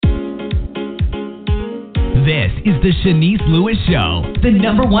This is the Shanice Lewis Show, the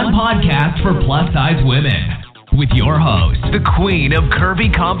 #1 podcast for plus-size women. With your host, the queen of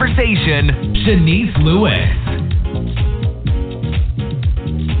curvy conversation, Shanice Lewis.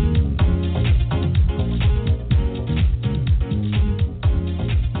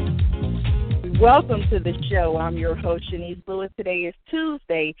 Welcome to the show. I'm your host, Shanice Lewis. Today is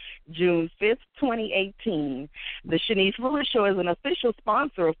Tuesday, June 5th, 2018. The Shanice Lewis Show is an official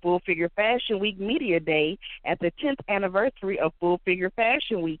sponsor of Full Figure Fashion Week Media Day at the 10th anniversary of Full Figure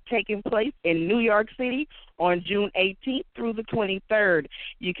Fashion Week, taking place in New York City on June 18th through the 23rd.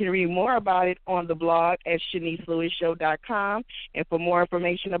 You can read more about it on the blog at ShaniceLewisShow.com. And for more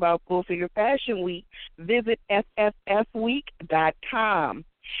information about Full Figure Fashion Week, visit FFFweek.com.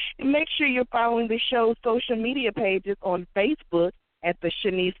 And make sure you're following the show's social media pages on Facebook at The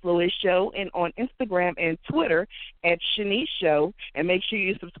Shanice Lewis Show and on Instagram and Twitter at Shanice Show. And make sure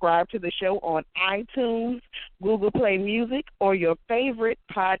you subscribe to the show on iTunes, Google Play Music, or your favorite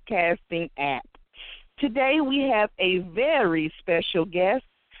podcasting app. Today we have a very special guest.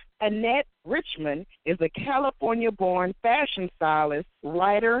 Annette Richmond is a California-born fashion stylist,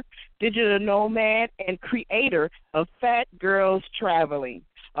 writer, digital nomad, and creator of Fat Girls Traveling.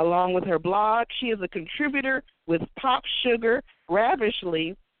 Along with her blog, she is a contributor with PopSugar,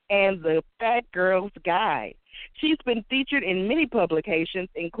 Ravishly, and the Fat Girls Guide. She's been featured in many publications,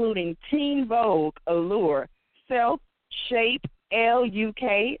 including Teen Vogue, Allure, Self, Shape,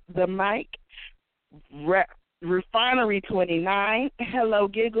 LUK, The Mic, Refinery 29, Hello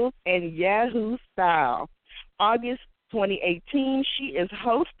Giggles, and Yahoo Style. August 2018, she is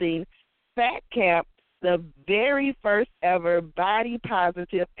hosting Fat Camp, the very first ever body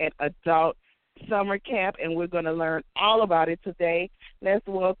positive and adult summer camp, and we're going to learn all about it today. Let's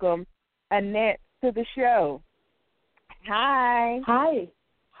welcome Annette to the show. Hi. Hi,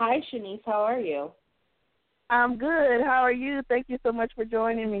 Shanice. How are you? I'm good. How are you? Thank you so much for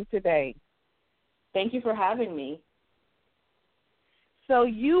joining me today. Thank you for having me. So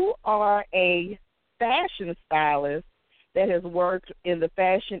you are a fashion stylist that has worked in the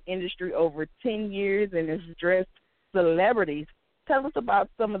fashion industry over 10 years and has dressed celebrities. Tell us about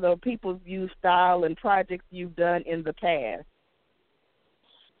some of the people you style and projects you've done in the past.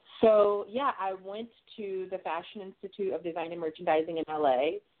 So, I went to the Fashion Institute of Design and Merchandising in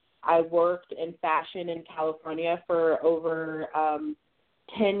LA. I worked in fashion in California for over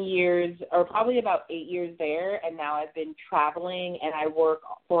 10 years, or probably about 8 years there, and now I've been traveling, and I work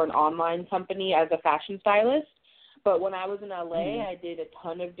for an online company as a fashion stylist. But when I was in LA, I did a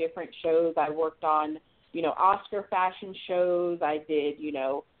ton of different shows. I worked on, Oscar fashion shows. I did,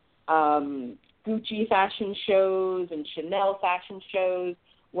 Gucci fashion shows and Chanel fashion shows.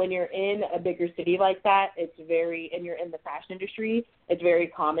 When you're in a bigger city like that, and you're in the fashion industry, it's very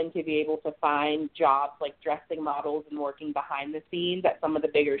common to be able to find jobs like dressing models and working behind the scenes at some of the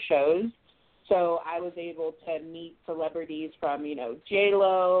bigger shows. So I was able to meet celebrities from,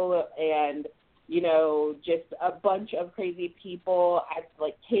 J-Lo and just a bunch of crazy people.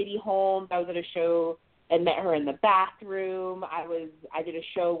 Like Katie Holmes. I was at a show and met her in the bathroom. I did a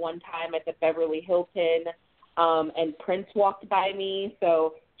show one time at the Beverly Hilton, and Prince walked by me.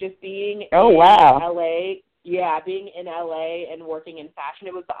 So just being in LA, being in LA and working in fashion,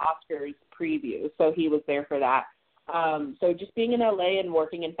 it was the Oscars preview, so he was there for that. So just being in LA and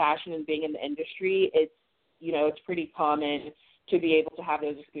working in fashion and being in the industry, it's pretty common to be able to have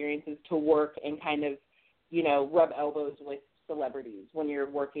those experiences to work and kind of, rub elbows with celebrities when you're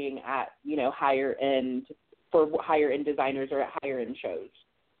working at, higher end designers or at higher end shows.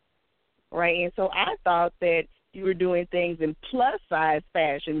 Right, and so I thought that you were doing things in plus-size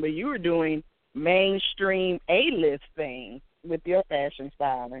fashion, but you were doing mainstream A-list things with your fashion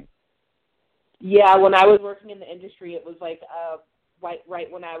styling. Yeah, when I was working in the industry, it was like right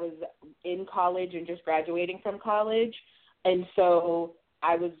when I was in college and just graduating from college. And so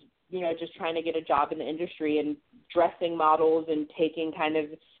I was, just trying to get a job in the industry and dressing models and taking kind of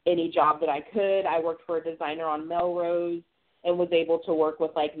any job that I could. I worked for a designer on Melrose and was able to work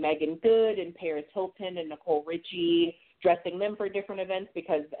with like Megan Good and Paris Hilton and Nicole Richie, dressing them for different events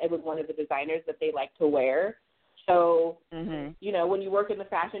because it was one of the designers that they like to wear. So, when you work in the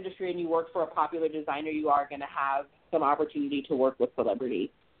fashion industry and you work for a popular designer, you are going to have some opportunity to work with celebrities.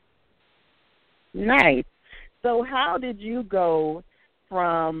 Nice. So how did you go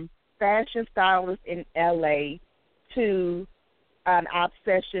from fashion stylist in L.A. to an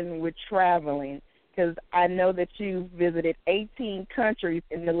obsession with traveling? Because I know that you've visited 18 countries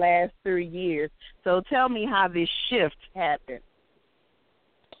in the last 3 years. So tell me how this shift happened.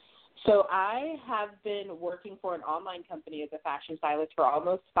 So I have been working for an online company as a fashion stylist for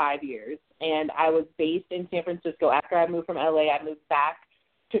almost 5 years, and I was based in San Francisco. After I moved from LA, I moved back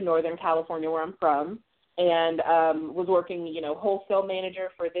to Northern California, where I'm from, and was working, wholesale manager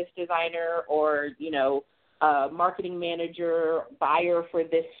for this designer, or, marketing manager, buyer for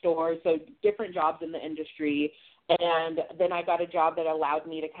this store, so different jobs in the industry. And then I got a job that allowed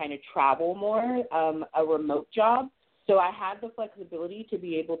me to kind of travel more, a remote job. So I had the flexibility to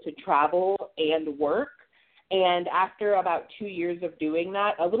be able to travel and work. And after about 2 years of doing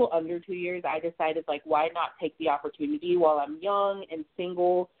that, a little under 2 years, I decided, why not take the opportunity while I'm young and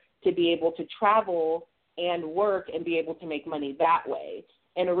single to be able to travel and work and be able to make money that way.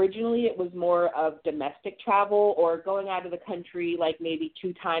 And originally it was more of domestic travel or going out of the country maybe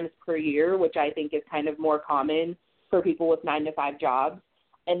 2 times per year, which I think is kind of more common for people with 9-to-5 jobs.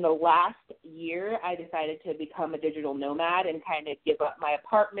 And the last year, I decided to become a digital nomad and kind of give up my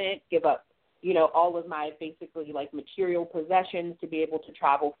apartment, give up, all of my basically material possessions to be able to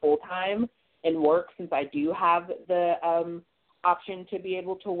travel full time and work, since I do have the option to be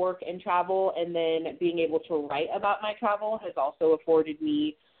able to work and travel. And then being able to write about my travel has also afforded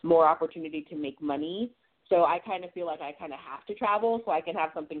me more opportunity to make money. So I kind of feel like I kind of have to travel so I can have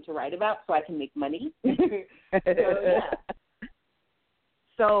something to write about so I can make money. Yeah.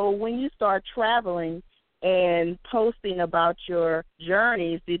 So when you start traveling and posting about your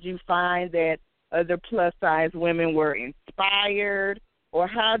journeys, did you find that other plus-size women were inspired, or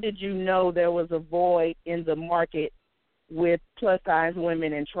how did you know there was a void in the market with plus-size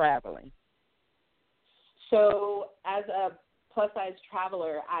women and traveling? So as a plus-size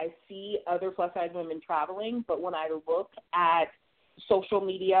traveler, I see other plus-size women traveling, but when I look at social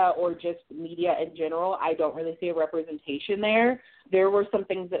media or just media in general, I don't really see a representation there. There were some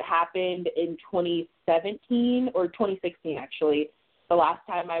things that happened in 2017 or 2016, actually, the last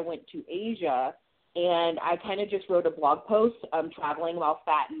time I went to Asia, and I kind of just wrote a blog post, traveling while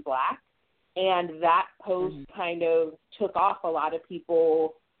fat and black, and that post kind of took off. A lot of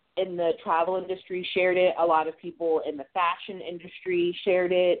people in the travel industry shared it. A lot of people in the fashion industry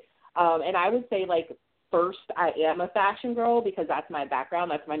shared it, and I would say, first, I am a fashion girl because that's my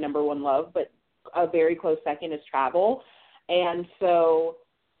background. That's my number one love. But a very close second is travel. And so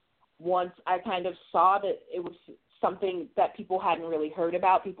once I kind of saw that it was something that people hadn't really heard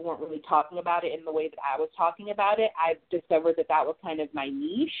about, people weren't really talking about it in the way that I was talking about it, I discovered that that was kind of my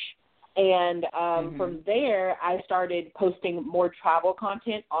niche. And from there, I started posting more travel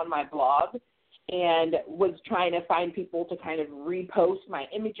content on my blog, and was trying to find people to kind of repost my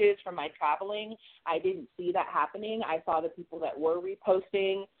images from my traveling. I didn't see that happening. I saw the people that were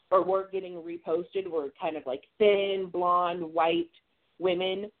reposting or were getting reposted were kind of thin, blonde, white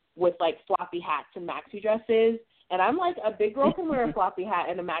women with floppy hats and maxi dresses. And I'm a big girl can wear a floppy hat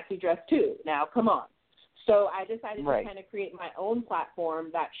and a maxi dress too. Now, come on. So I decided to kind of create my own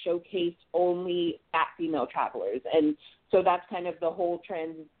platform that showcased only fat female travelers. And so that's kind of the whole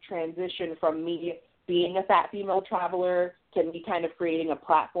transition from me being a fat female traveler to me kind of creating a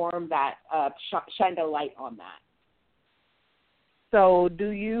platform that shined a light on that. So do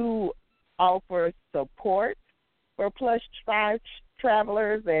you offer support for plus-size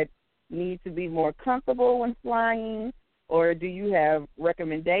travelers that need to be more comfortable when flying? Or do you have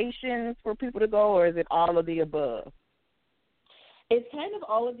recommendations for people to go, or is it all of the above? It's kind of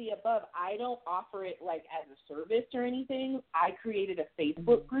all of the above. I don't offer it as a service or anything. I created a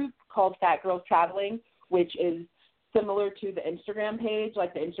Facebook group called Fat Girls Traveling, which is similar to the Instagram page.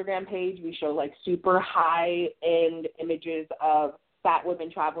 The Instagram page, we show super high-end images of fat women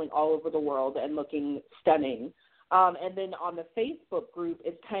traveling all over the world and looking stunning. And then on the Facebook group,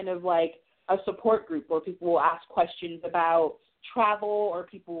 it's kind of a support group where people will ask questions about travel, or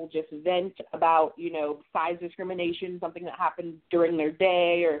people will just vent about, size discrimination, something that happened during their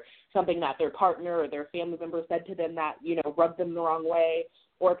day, or something that their partner or their family member said to them that, rubbed them the wrong way,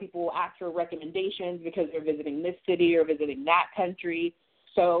 or people will ask for recommendations because they're visiting this city or visiting that country.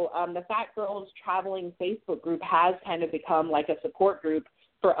 So the Fat Girls Traveling Facebook group has kind of become a support group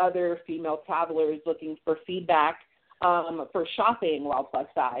for other female travelers looking for feedback for shopping while plus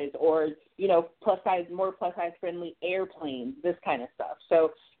size, or, plus size, more plus size friendly airplanes, this kind of stuff.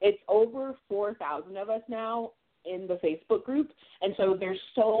 So it's over 4,000 of us now in the Facebook group. And so there's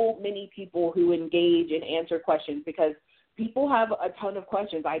so many people who engage and answer questions because people have a ton of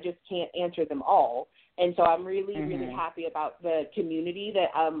questions. I just can't answer them all. And so I'm really, really happy about the community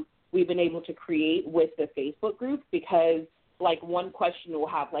that we've been able to create with the Facebook group, because one question will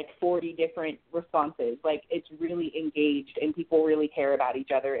have 40 different responses. It's really engaged, and people really care about each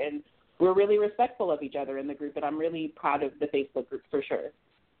other, and we're really respectful of each other in the group, and I'm really proud of the Facebook group for sure.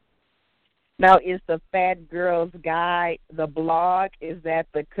 Now, is the Fat Girls Guide, the blog, is that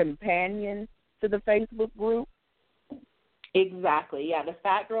the companion to the Facebook group? Exactly. Yeah, the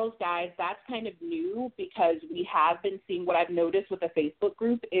Fat Girls Guide, that's kind of new because we have been seeing, what I've noticed with the Facebook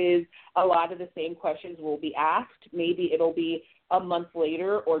group is a lot of the same questions will be asked. Maybe it'll be a month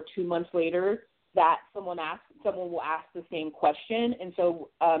later or 2 months later that someone will ask the same question. And so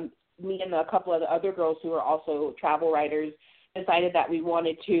me and a couple of the other girls who are also travel writers decided that we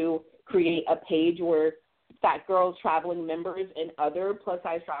wanted to create a page where Fat Girls traveling members and other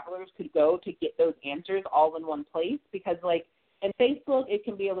plus-size travelers could go to get those answers all in one place, because, like, in Facebook, it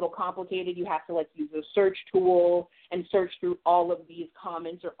can be a little complicated. You have to, like, use a search tool and search through all of these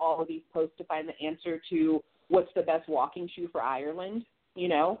comments or all of these posts to find the answer to what's the best walking shoe for Ireland, you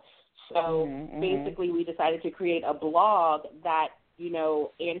know? So basically we decided to create a blog that, you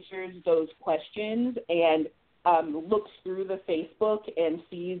know, answers those questions and looks through the Facebook and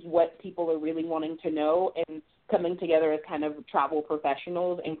sees what people are really wanting to know, and coming together as kind of travel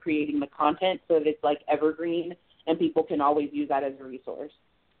professionals and creating the content so that it's like evergreen and people can always use that as a resource.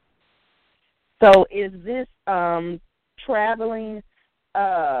 So is this traveling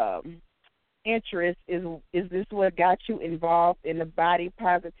interest, is this what got you involved in the body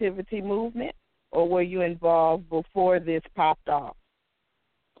positivity movement, or were you involved before this popped off?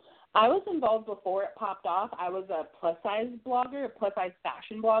 I was involved before it popped off. I was a plus-size blogger, a plus-size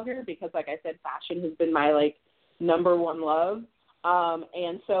fashion blogger, because, like I said, fashion has been my, like, number one love.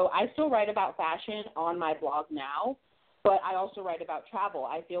 And so I still write about fashion on my blog now, but I also write about travel.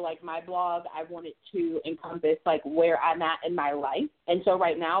 I feel like my blog, I want it to encompass, like, where I'm at in my life. And so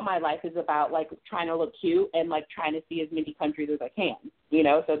right now my life is about, like, trying to look cute and, like, trying to see as many countries as I can, you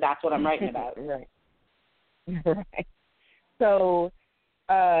know? So that's what I'm writing about. Right. Right. So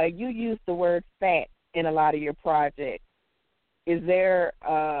you use the word fat in a lot of your projects. Is there,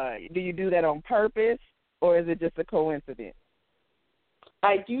 do you do that on purpose, or is it just a coincidence?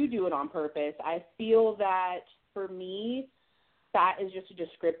 I do it on purpose. I feel that for me, fat is just a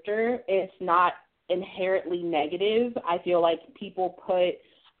descriptor. It's not inherently negative. I feel like people put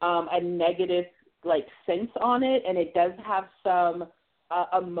a negative, like, sense on it, and it does have some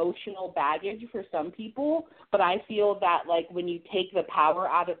emotional baggage for some people, but I feel that, like, when you take the power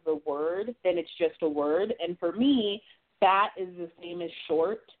out of the word, then it's just a word. And for me, fat is the same as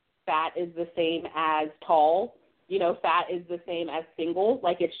short. Fat is the same as tall. You know, fat is the same as single.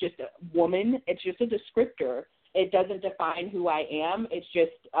 Like, it's just a woman. It's just a descriptor. It doesn't define who I am. It's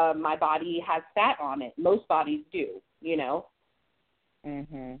just my body has fat on it. Most bodies do, you know?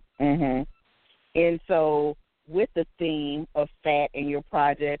 And so with the theme of fat in your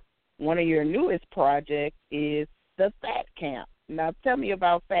project, one of your newest projects is the Fat Camp. Now, tell me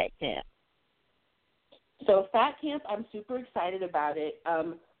about Fat Camp. So Fat Camp, I'm super excited about it.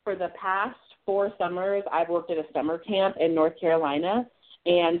 For the past 4 summers, I've worked at a summer camp in North Carolina.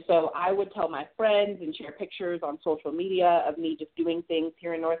 And so I would tell my friends and share pictures on social media of me just doing things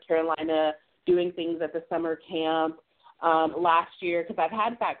here in North Carolina, doing things at the summer camp. Last year, because I've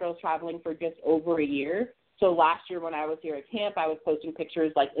had Fat Girls traveling for just over a year. So last year when I was here at camp, I was posting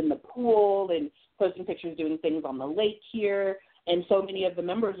pictures, like, in the pool and posting pictures doing things on the lake here. And so many of the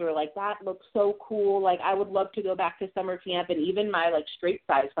members were like, that looks so cool. Like, I would love to go back to summer camp. And even my, like, straight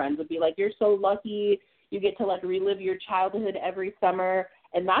size friends would be like, you're so lucky. You get to, like, relive your childhood every summer.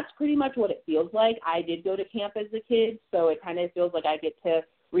 And that's pretty much what it feels like. I did go to camp as a kid, so it kind of feels like I get to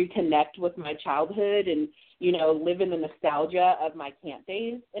reconnect with my childhood and, you know, live in the nostalgia of my camp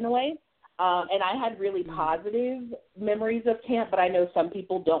days in a way. And I had really positive memories of camp, but I know some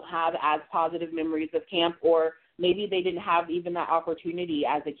people don't have as positive memories of camp, or maybe they didn't have even that opportunity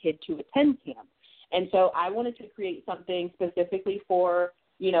as a kid to attend camp. And so I wanted to create something specifically for,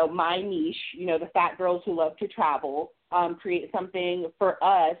 you know, my niche, you know, the fat girls who love to travel, create something for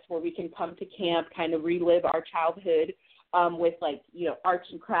us where we can come to camp, kind of relive our childhood with, like, you know, arts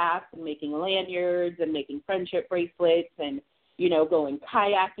and crafts and making lanyards and making friendship bracelets and, you know, going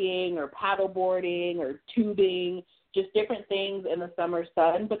kayaking or paddleboarding or tubing, just different things in the summer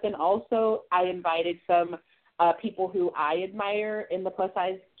sun. But then also I invited some people who I admire in the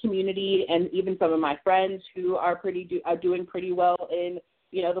plus-size community, and even some of my friends who are doing pretty well in,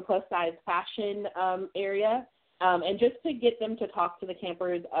 you know, the plus-size fashion area, and just to get them to talk to the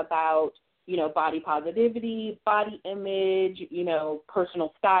campers about, you know, body positivity, body image, you know,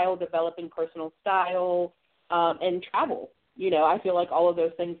 personal style, developing personal style, and travel. You know, I feel like all of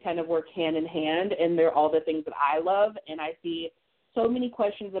those things kind of work hand in hand, and they're all the things that I love. And I see so many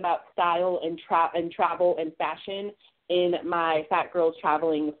questions about style and travel and fashion in my Fat Girls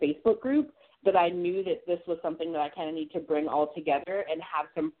Traveling Facebook group. that I knew that this was something that I kind of need to bring all together and have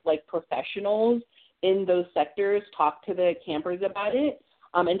some like professionals in those sectors talk to the campers about it.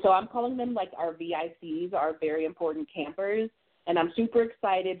 And so I'm calling them like our VICs, our very important campers. And I'm super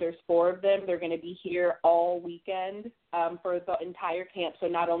excited. There's 4 of them. They're going to be here all weekend for the entire camp. So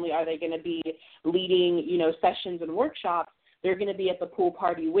not only are they going to be leading, sessions and workshops, they're going to be at the pool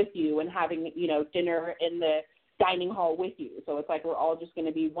party with you and having, dinner in the dining hall with you. So it's like we're all just going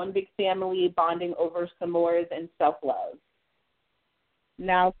to be one big family bonding over s'mores and self-love.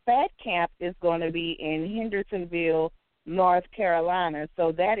 Now, Fat Camp is going to be in Hendersonville, North Carolina.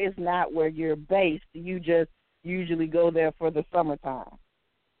 So that is not where you're based. You just usually go there for the summertime.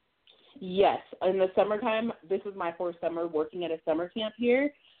 Yes. In the summertime, this is my 4th summer working at a summer camp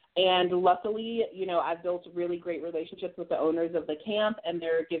here. And luckily, I've built really great relationships with the owners of the camp, and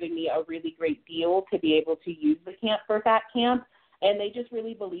they're giving me a really great deal to be able to use the camp for Fat Camp. And they just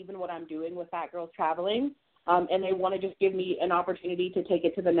really believe in what I'm doing with Fat Girls Traveling. And they want to just give me an opportunity to take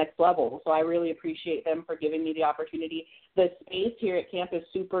it to the next level. So I really appreciate them for giving me the opportunity. The space here at camp is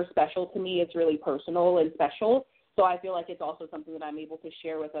super special to me. It's really personal and special. So I feel like it's also something that I'm able to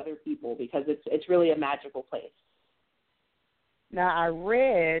share with other people because it's really a magical place. Now, I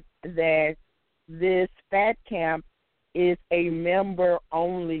read that this Fat Camp is a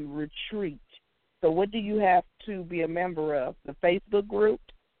member-only retreat. So what do you have to be a member of? The Facebook group?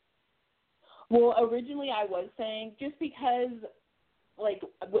 Well, originally I was saying just because, like,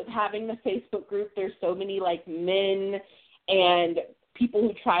 with having the Facebook group, there's so many, like, men and people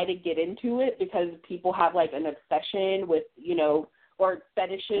who try to get into it because people have, like, an obsession with, or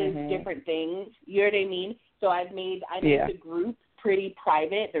fetishes, different things. You know what I mean? So I made the group pretty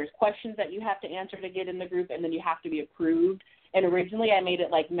private. There's questions that you have to answer to get in the group, and then you have to be approved. And originally I made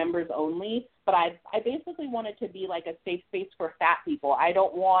it, like, members only, but I basically wanted to be, like, a safe space for fat people. I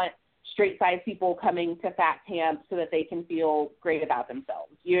don't want straight-size people coming to Fat Camp so that they can feel great about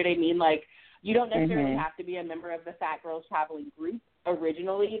themselves. You know what I mean? Like, you don't necessarily have to be a member of the Fat Girls Traveling group.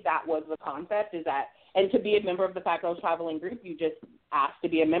 Originally, that was the concept, and to be a member of the Fat Girls Traveling group, you just ask to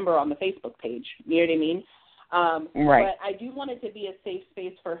be a member on the Facebook page. You know what I mean? Right. But I do want it to be a safe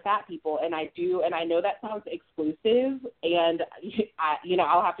space for fat people, and I know that sounds exclusive, and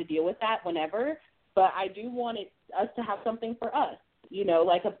I'll have to deal with that whenever, but I do want us to have something for us.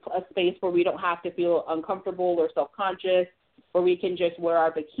 Like a space where we don't have to feel uncomfortable or self-conscious, where we can just wear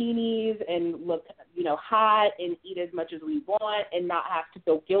our bikinis and look, hot and eat as much as we want and not have to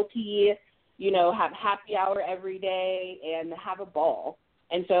feel guilty, have happy hour every day and have a ball.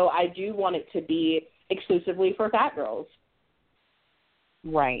 And so I do want it to be exclusively for fat girls.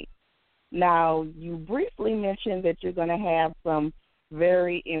 Right. Now, you briefly mentioned that you're going to have some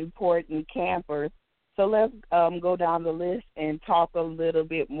very important campers. So let's go down the list and talk a little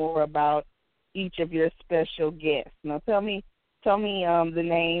bit more about each of your special guests. Now, tell me the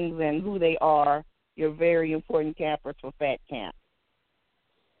names and who they are, your very important campers for Fat Camp.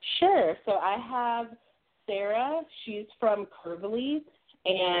 Sure. So I have Sarah. She's from Curvily,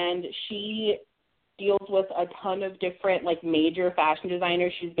 and she deals with a ton of different, like, major fashion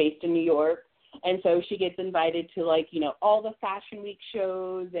designers. She's based in New York, and so she gets invited to, like, all the Fashion Week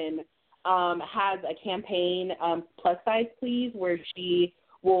shows and has a campaign, Plus Size Please, where she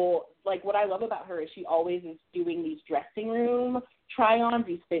will, like, what I love about her is she always is doing these dressing room try-ons,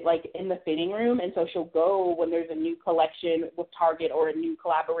 like, in the fitting room, and so she'll go when there's a new collection with Target or a new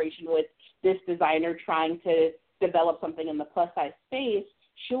collaboration with this designer trying to develop something in the plus-size space.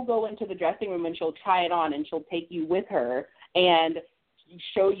 She'll go into the dressing room and she'll try it on, and she'll take you with her and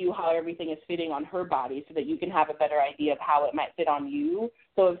show you how everything is fitting on her body so that you can have a better idea of how it might fit on you.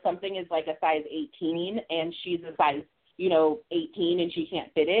 So if something is like a size 18 and she's a size, 18 and she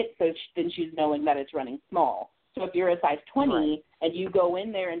can't fit it, so then she's knowing that it's running small. So if you're a size 20 and you go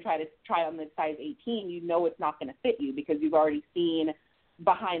in there and try on the size 18, it's not going to fit you because you've already seen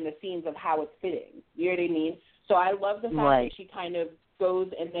behind the scenes of how it's fitting. You know what I mean? So I love the fact that she kind of goes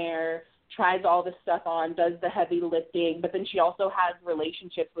in there, tries all this stuff on, does the heavy lifting, but then she also has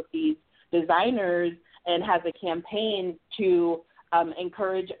relationships with these designers and has a campaign to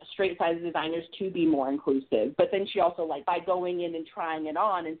encourage straight size designers to be more inclusive. But then she also, like, by going in and trying it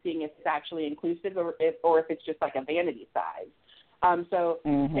on and seeing if it's actually inclusive or if it's just like a vanity size.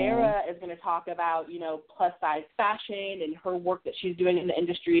 Sarah is going to talk about, plus size fashion and her work that she's doing in the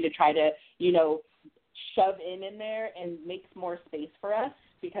industry to try to, shove in there and make more space for us,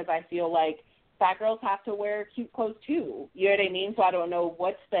 because I feel like fat girls have to wear cute clothes too. You know what I mean? So I don't know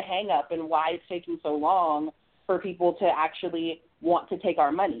what's the hang up and why it's taking so long for people to actually want to take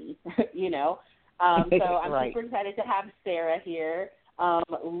our money, So I'm super excited to have Sarah here.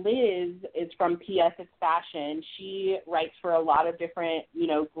 Liz is from PS It's Fashion. She writes for a lot of different,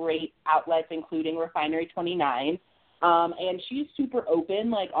 great outlets, including Refinery 29. And she's super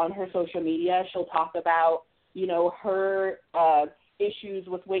open, like, on her social media. She'll talk about, her issues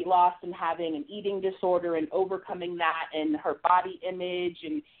with weight loss and having an eating disorder and overcoming that and her body image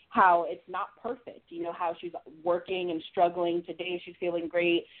and how it's not perfect, how she's working and struggling. Today she's feeling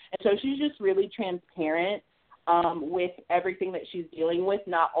great. And so she's just really transparent with everything that she's dealing with,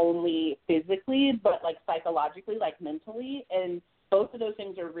 not only physically, but, like, psychologically, like, mentally. And both of those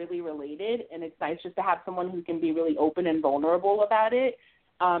things are really related, and it's nice just to have someone who can be really open and vulnerable about it.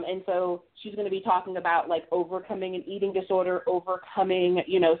 And so she's going to be talking about, like, overcoming an eating disorder, overcoming,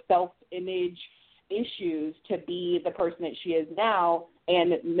 self-image issues to be the person that she is now,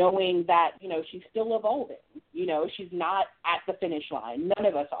 and knowing that, she's still evolving. She's not at the finish line. None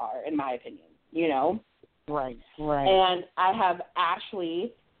of us are, in my opinion, Right. And I have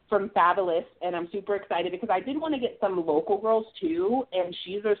Ashley from Fabulous, and I'm super excited because I did want to get some local girls too, and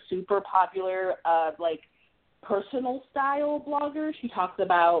she's a super popular, personal style blogger. She talks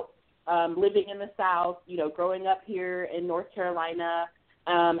about living in the South, growing up here in North Carolina,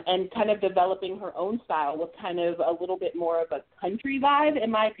 and kind of developing her own style with kind of a little bit more of a country vibe,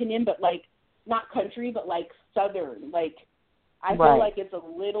 in my opinion, but, like, not country, but, like, Southern, like, I feel like it's a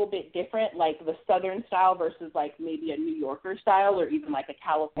little bit different, like the Southern style versus, like, maybe a New Yorker style or even, like, a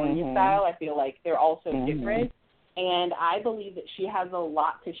California style. I feel like they're also different. And I believe that she has a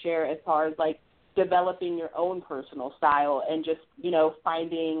lot to share as far as, like, developing your own personal style and just,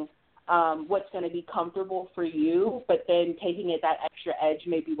 finding what's going to be comfortable for you, but then taking it that extra edge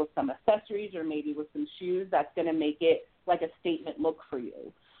maybe with some accessories or maybe with some shoes that's going to make it, like, a statement look for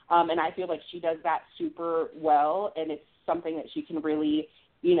you. And I feel like she does that super well, and it's something that she can really,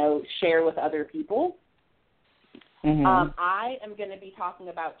 share with other people. I am going to be talking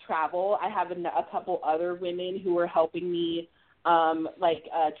about travel. I have a couple other women who are helping me,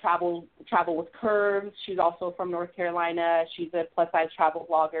 travel with Curves. She's also from North Carolina. She's a plus-size travel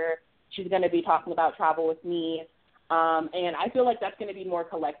blogger. She's going to be talking about travel with me. And I feel like that's going to be more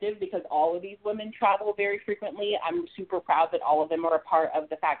collective because all of these women travel very frequently. I'm super proud that all of them are a part of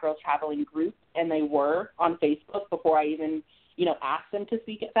the Fat Girls Traveling group, and they were on Facebook before I even, asked them to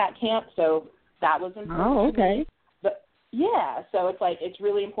speak at Fat Camp. So that was important. Oh, okay. But yeah, so it's like it's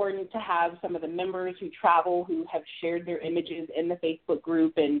really important to have some of the members who travel who have shared their images in the Facebook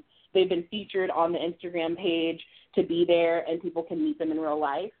group, and they've been featured on the Instagram page to be there, and people can meet them in real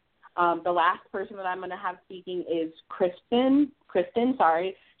life. The last person that I'm going to have speaking is Kristen.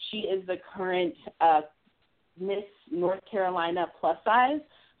 She is the current Miss North Carolina plus size.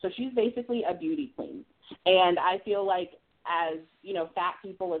 So she's basically a beauty queen. And I feel like as, fat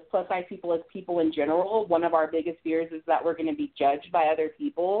people, as plus size people, as people in general, one of our biggest fears is that we're going to be judged by other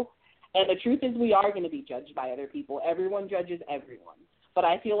people. And the truth is we are going to be judged by other people. Everyone judges everyone. But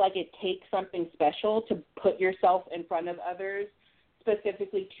I feel like it takes something special to put yourself in front of others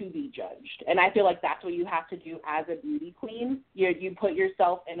specifically to be judged. And I feel like that's what you have to do as a beauty queen. You put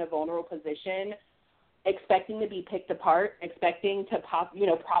yourself in a vulnerable position, expecting to be picked apart, expecting to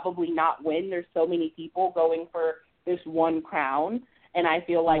probably not win. There's so many people going for this one crown. And I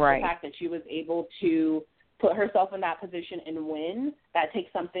feel like the fact that she was able to put herself in that position and win, that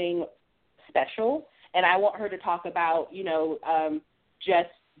takes something special. And I want her to talk about, just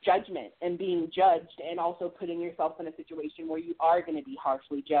judgment and being judged, and also putting yourself in a situation where you are going to be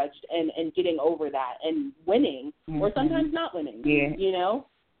harshly judged and getting over that and winning or sometimes not winning,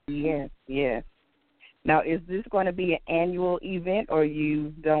 Yes. Now, is this going to be an annual event or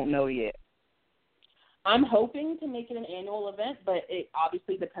you don't know yet? I'm hoping to make it an annual event, but it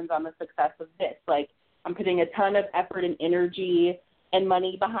obviously depends on the success of this. Like, I'm putting a ton of effort and energy and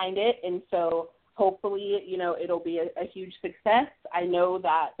money behind it, and so hopefully, it'll be a huge success. I know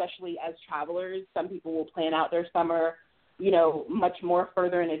that especially as travelers, some people will plan out their summer, much more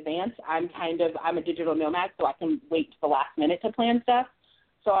further in advance. I'm a digital nomad, so I can wait to the last minute to plan stuff.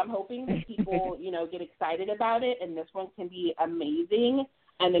 So I'm hoping that people, get excited about it, and this one can be amazing,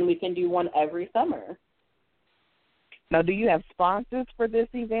 and then we can do one every summer. Now, do you have sponsors for this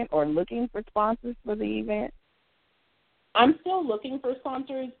event or looking for sponsors for the event? I'm still looking for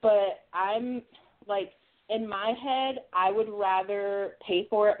sponsors, but I'm in my head, I would rather pay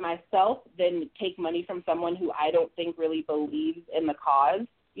for it myself than take money from someone who I don't think really believes in the cause,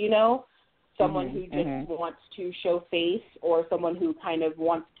 someone who just wants to show face, or someone who kind of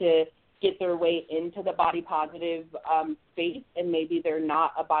wants to get their way into the body positive space, and maybe they're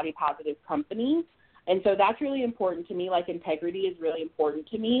not a body positive company. And so that's really important to me. Like, integrity is really important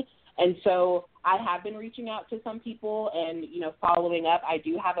to me. And so I have been reaching out to some people and, following up. I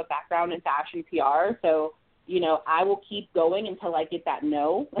do have a background in fashion PR, so, I will keep going until I get that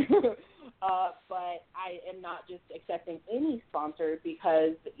no. But I am not just accepting any sponsor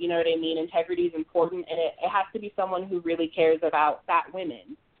because, you know what I mean, integrity is important, and it has to be someone who really cares about fat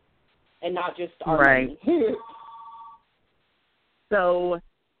women and not just our money. So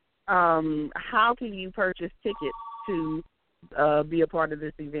how can you purchase tickets to be a part of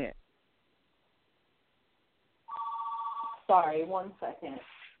this event? Sorry, 1 second.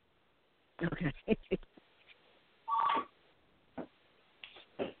 Okay.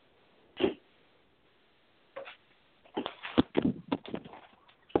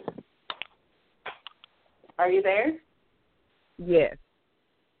 Are you there? Yes.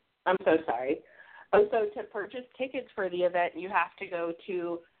 I'm so sorry. Oh, so to purchase tickets for the event, you have to go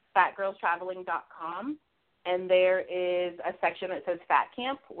to fatgirlstraveling.com, and there is a section that says Fat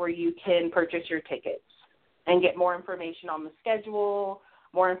Camp where you can purchase your tickets and get more information on the schedule,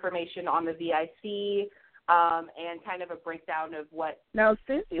 more information on the VIC, and kind of a breakdown of what. Now,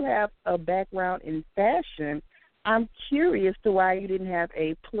 since you have a background in fashion, I'm curious to why you didn't have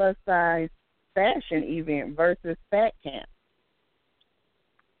a plus-size fashion event versus Fat Camp.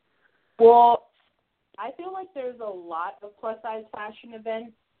 Well, I feel like there's a lot of plus-size fashion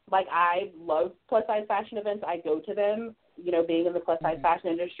events. Like, I love plus-size fashion events. I go to them, being in the plus-size fashion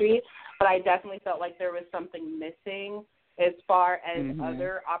industry. But I definitely felt like there was something missing as far as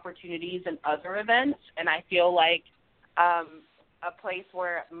other opportunities and other events. And I feel like a place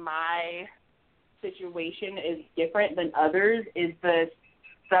where my situation is different than others is the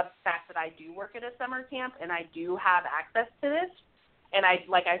fact that I do work at a summer camp and I do have access to this. And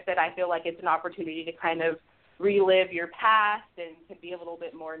like I said, I feel like it's an opportunity to kind of relive your past and to be a little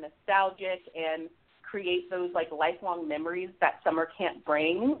bit more nostalgic and create those lifelong memories that summer camp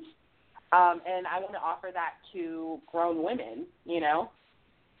brings. And I want to offer that to grown women,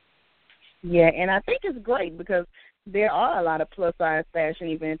 Yeah, and I think it's great because there are a lot of plus-size fashion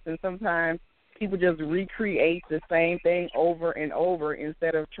events, and sometimes people just recreate the same thing over and over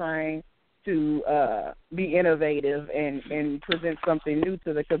instead of trying to be innovative and present something new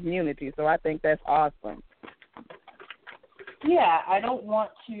to the community. So I think that's awesome. Yeah, I don't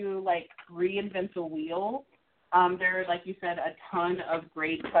want to, reinvent the wheel. There are, like you said, a ton of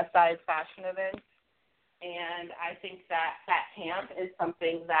great plus-size fashion events, and I think that Fat Camp is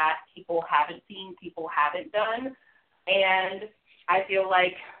something that people haven't seen, people haven't done, and I feel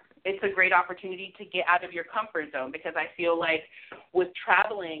like it's a great opportunity to get out of your comfort zone because I feel like with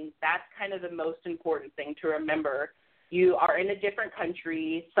traveling, that's kind of the most important thing to remember. You are in a different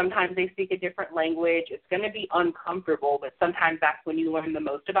country. Sometimes they speak a different language. It's going to be uncomfortable, but sometimes that's when you learn the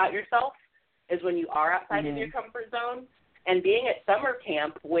most about yourself is when you are outside of your comfort zone. And being at summer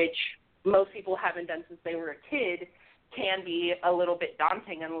camp, which most people haven't done since they were a kid, can be a little bit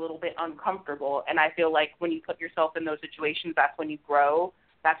daunting and a little bit uncomfortable. And I feel like when you put yourself in those situations, that's when you grow.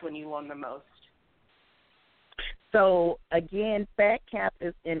 That's when you learn the most. So, again, Fat Camp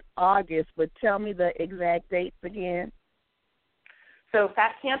is in August, but tell me the exact dates again. So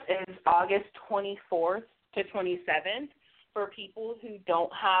Fat Camp is August 24th to 27th. For people who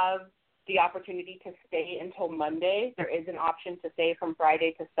don't have the opportunity to stay until Monday, there is an option to stay from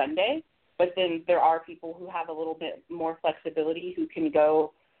Friday to Sunday, but then there are people who have a little bit more flexibility who can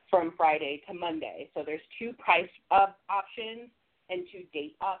go from Friday to Monday. So there's 2 price options and 2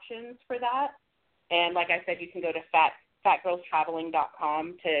 date options for that. And like I said, you can go to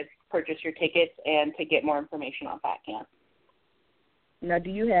fatgirlstraveling.com to purchase your tickets and to get more information on Fat Camp. Now, do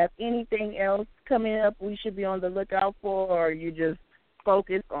you have anything else coming up we should be on the lookout for, or are you just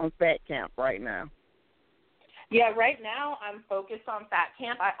focused on Fat Camp right now? Yeah, right now I'm focused on Fat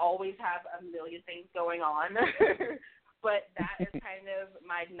Camp. I always have a million things going on, but that is kind of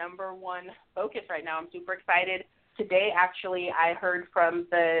my number one focus right now. I'm super excited. Today, actually, I heard from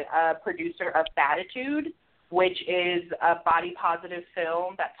the producer of Fatitude, which is a body-positive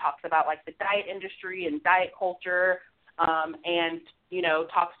film that talks about, the diet industry and diet culture, and,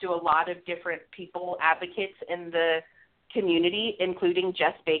 talks to a lot of different people, advocates in the community, including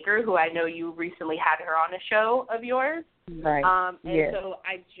Jess Baker, who I know you recently had her on a show of yours. Right. And so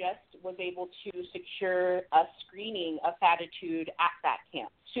I just was able to secure a screening of Fatitude at Fat Camp.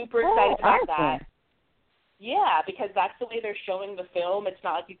 Super excited about that. Yeah, because that's the way they're showing the film. It's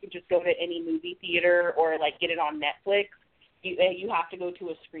not like you can just go to any movie theater or get it on Netflix. You have to go to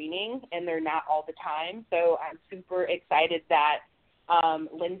a screening, and they're not all the time. So I'm super excited that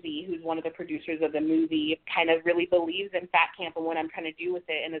Lindsay, who's one of the producers of the movie, kind of really believes in Fat Camp and what I'm trying to do with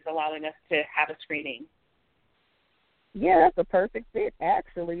it and is allowing us to have a screening. Yeah, that's a perfect fit,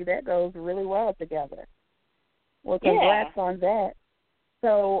 actually. That goes really well together. Well, congrats on that.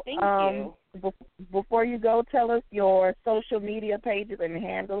 So, Thank you. Before you go, tell us your social media pages and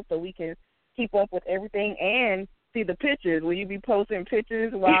handles so we can keep up with everything and see the pictures. Will you be posting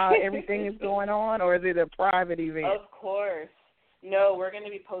pictures while everything is going on, or is it a private event? Of course. No, we're going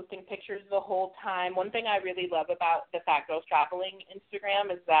to be posting pictures the whole time. One thing I really love about the Fat Girls Traveling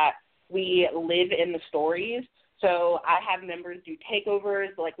Instagram is that we live in the stories. So I have members do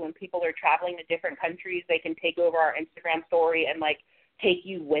takeovers, like when people are traveling to different countries, they can take over our Instagram story and, like, take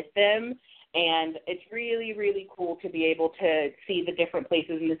you with them. And it's really, really cool to be able to see the different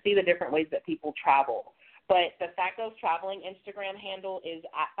places and to see the different ways that people travel. But the Fat Girls Traveling Instagram handle is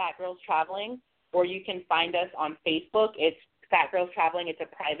 @FatGirlsTraveling, or you can find us on Facebook. It's Fat Girls Traveling. It's a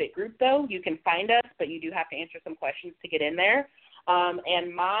private group, though. You can find us, but you do have to answer some questions to get in there.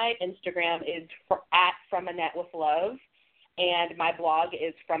 And my Instagram is @FromAnnetteWithLove, and my blog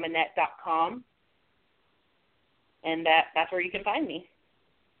is fromannette.com. And that's where you can find me.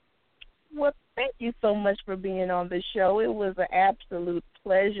 Well, thank you so much for being on the show. It was an absolute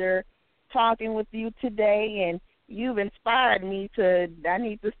pleasure talking with you today, and you've inspired me I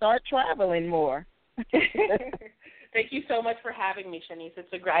need to start traveling more. Thank you so much for having me, Shanice.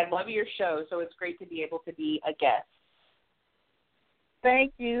 I love your show, so it's great to be able to be a guest.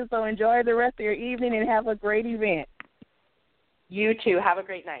 Thank you. So enjoy the rest of your evening and have a great event. You too. Have a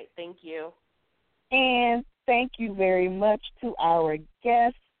great night. Thank you. And thank you very much to our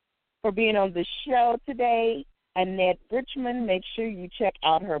guests for being on the show today, Annette Richmond. Make sure you check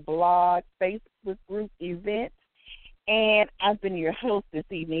out her blog, Facebook group, events. And I've been your host this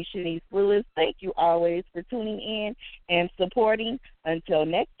evening, Shanice Lewis. Thank you always for tuning in and supporting. Until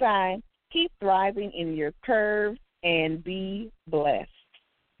next time, keep thriving in your curves and be blessed.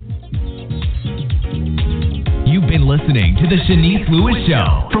 You've been listening to The Shanice Lewis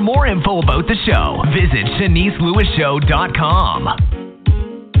Show. For more info about the show, visit ShaniceLewisShow.com.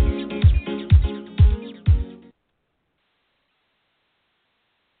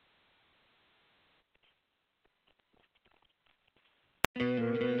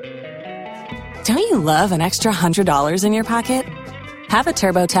 Don't you love an extra $100 in your pocket? Have a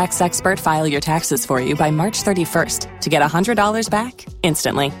TurboTax expert file your taxes for you by March 31st to get $100 back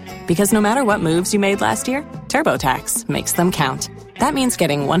instantly. Because no matter what moves you made last year, TurboTax makes them count. That means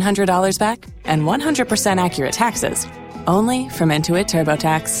getting $100 back and 100% accurate taxes, only from Intuit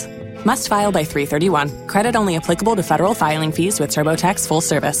TurboTax. Must file by 3/31. Credit only applicable to federal filing fees with TurboTax full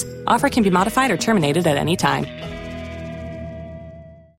service. Offer can be modified or terminated at any time.